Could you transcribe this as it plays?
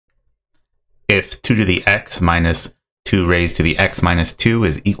if 2 to the x minus 2 raised to the x minus 2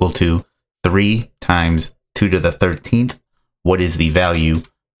 is equal to 3 times 2 to the 13th, what is the value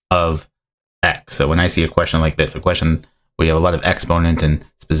of x? So when I see a question like this, a question where you have a lot of exponents and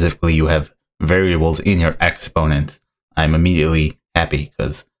specifically you have variables in your exponent, I'm immediately happy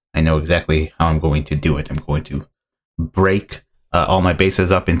because I know exactly how I'm going to do it. I'm going to break all my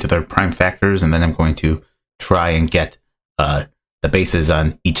bases up into their prime factors, and then I'm going to try and get the bases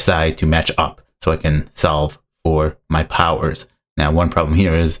on each side to match up so I can solve for my powers. Now, one problem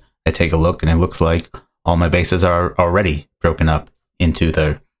here is I take a look and it looks like all my bases are already broken up into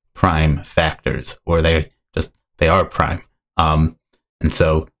their prime factors, or they are prime. And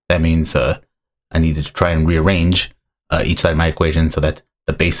so that means I need to try and rearrange each side of my equation so that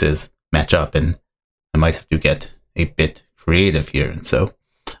the bases match up, and I might have to get a bit creative here. And so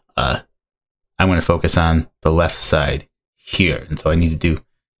I'm going to focus on the left side here. And so I need to do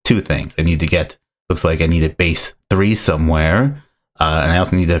two things. I need to get, looks like I need a base 3 somewhere, and I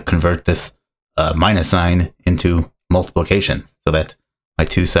also need to convert this minus sign into multiplication so that my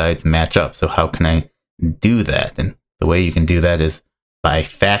two sides match up. So how can I do that? And the way you can do that is by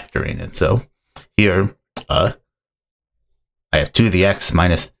factoring. And so here I have 2 to the x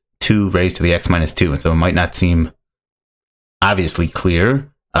minus 2 raised to the x minus 2. And so it might not seem obviously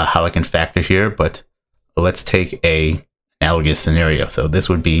clear how I can factor here, but let's take a analogous scenario. So this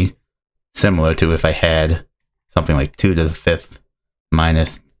would be similar to if I had something like 2 to the 5th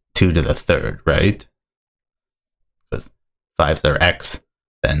minus 2 to the 3rd, right? Because 5's our x,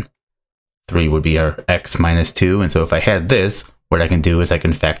 then 3 would be our x minus 2. And so if I had this, what I can do is I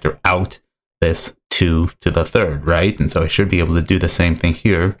can factor out this 2 to the 3rd, right? And so I should be able to do the same thing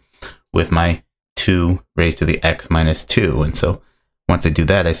here with my 2 raised to the x minus 2. And so once I do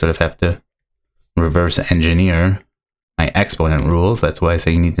that, I sort of have to reverse engineer my exponent rules. That's why I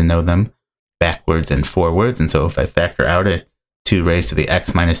say you need to know them backwards and forwards. And so if I factor out a 2 raised to the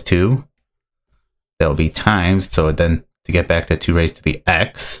x minus 2, that'll be times. So then to get back to 2 raised to the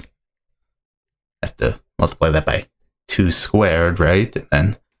x, I have to multiply that by 2 squared, right? And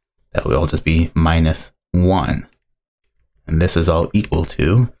then that will all just be minus 1. And this is all equal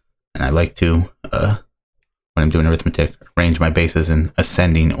to, and I like to, when I'm doing arithmetic, arrange my bases in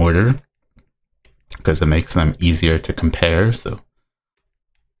ascending order because it makes them easier to compare. So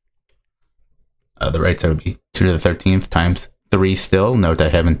the right side would be 2 to the 13th times 3 still. Note I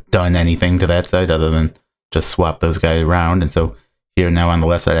haven't done anything to that side other than just swap those guys around. And so here now on the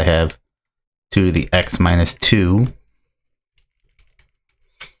left side I have 2 to the x minus 2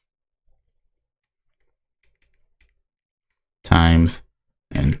 times,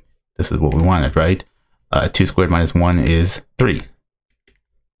 and this is what we wanted, right? 2 squared minus 1 is 3.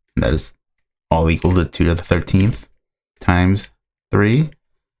 And that is all equal to 2 to the 13th times 3.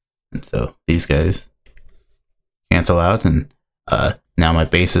 And so these guys cancel out, and now my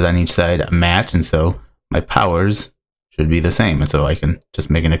bases on each side match, and so my powers should be the same. And so I can just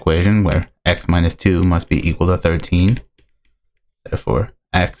make an equation where x minus 2 must be equal to 13. Therefore,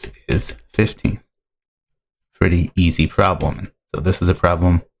 x is 15. Pretty easy problem. And so this is a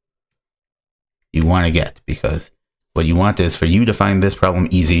problem you want to get, because what you want is for you to find this problem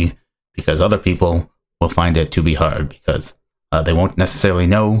easy, because other people will find it to be hard, because they won't necessarily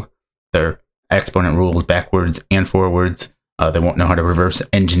know their exponent rules backwards and forwards. They won't know how to reverse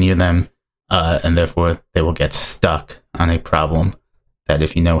engineer them, and therefore they will get stuck on a problem that,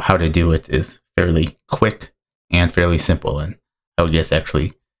 if you know how to do it, is fairly quick and fairly simple, and I would guess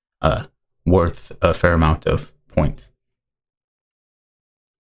actually worth a fair amount of points.